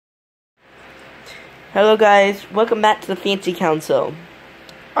Hello guys, welcome back to the Fancy Council.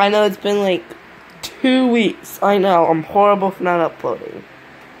 I know it's been like 2 weeks. I know, I'm horrible for not uploading.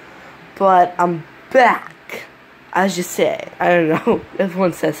 But I'm back. As you say. I don't know.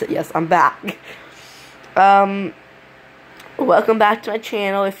 Everyone says it, yes, I'm back. Welcome back to my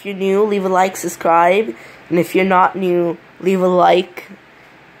channel. If you're new, leave a like, subscribe. And if you're not new, leave a like.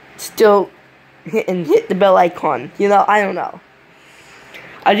 Still hit the bell icon. You know, I don't know.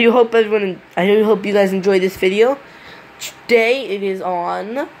 I do hope you guys enjoyed this video. Today it is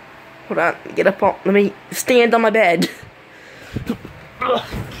on. Hold on, get up on. Let me stand on my bed.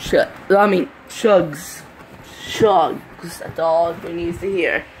 Shugs. That's all everybody needs to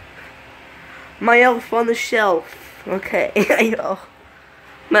hear. My elf on the shelf. Okay, I know.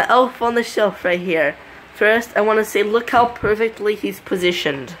 My elf on the shelf right here. First, I want to say, look how perfectly he's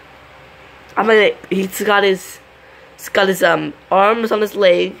positioned. He's got his arms on his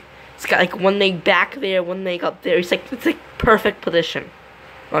leg. He's got like one leg back there, one leg up there. It's like perfect position.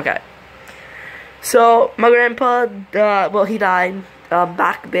 Okay. So my grandpa, well, he died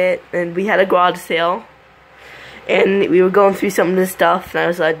back a bit, and we had a garage sale, and we were going through some of the stuff, and I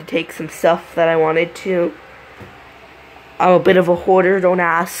was allowed to take some stuff that I wanted to. I'm a bit of a hoarder, don't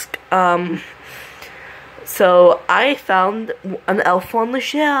ask. So I found an elf on the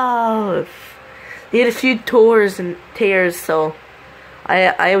shelf. He had a few tears, so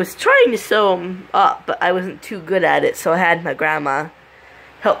I was trying to sew him up, but I wasn't too good at it, so I had my grandma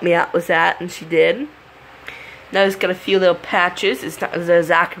help me out with that, and she did. Now he's got a few little patches. It's not the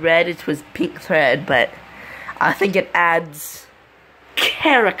exact red, it was pink thread, but I think it adds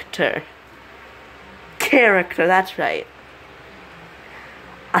character. Character, that's right.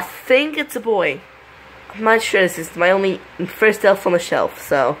 I think it's a boy. I'm not sure. This is my first elf on the shelf,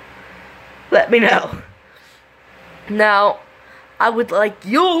 so let me know. Now, I would like,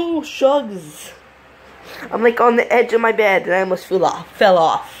 yo, Shugs. I'm like on the edge of my bed and I almost fell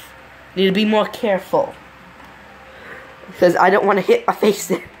off. Need to be more careful. Because I don't want to hit my face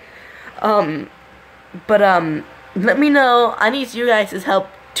there. Let me know. I need you guys' help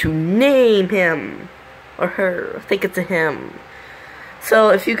to name him. Or her. I think it's a him.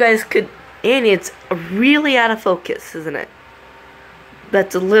 So, if you guys could, and it's really out of focus, isn't it?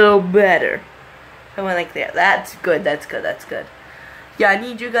 That's a little better. I went like that. That's good. Yeah, I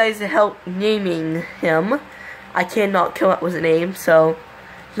need you guys to help naming him. I cannot come up with a name, so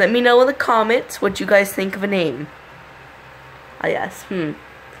let me know in the comments what you guys think of a name. Yes. I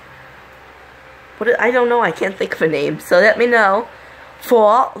don't know. I can't think of a name. So let me know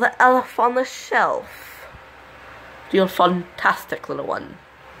for the elf on the shelf. You're a fantastic little one.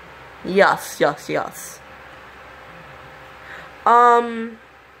 Yes. I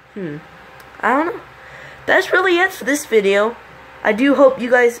don't know. That's really it for this video. I do hope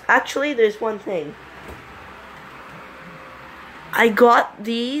you guys... Actually, there's one thing. I got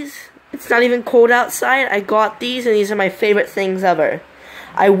these. It's not even cold outside. I got these, and these are my favorite things ever.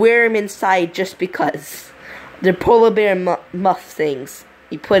 I wear them inside just because. They're polar bear muff things.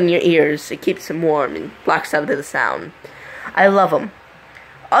 You put in your ears. It keeps them warm and blocks out the sound. I love them.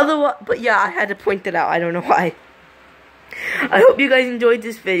 But yeah, I had to point that out. I don't know why. I hope you guys enjoyed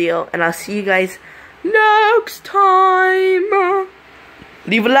this video, and I'll see you guys next time.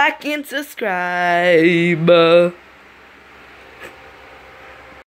 Leave a like and subscribe.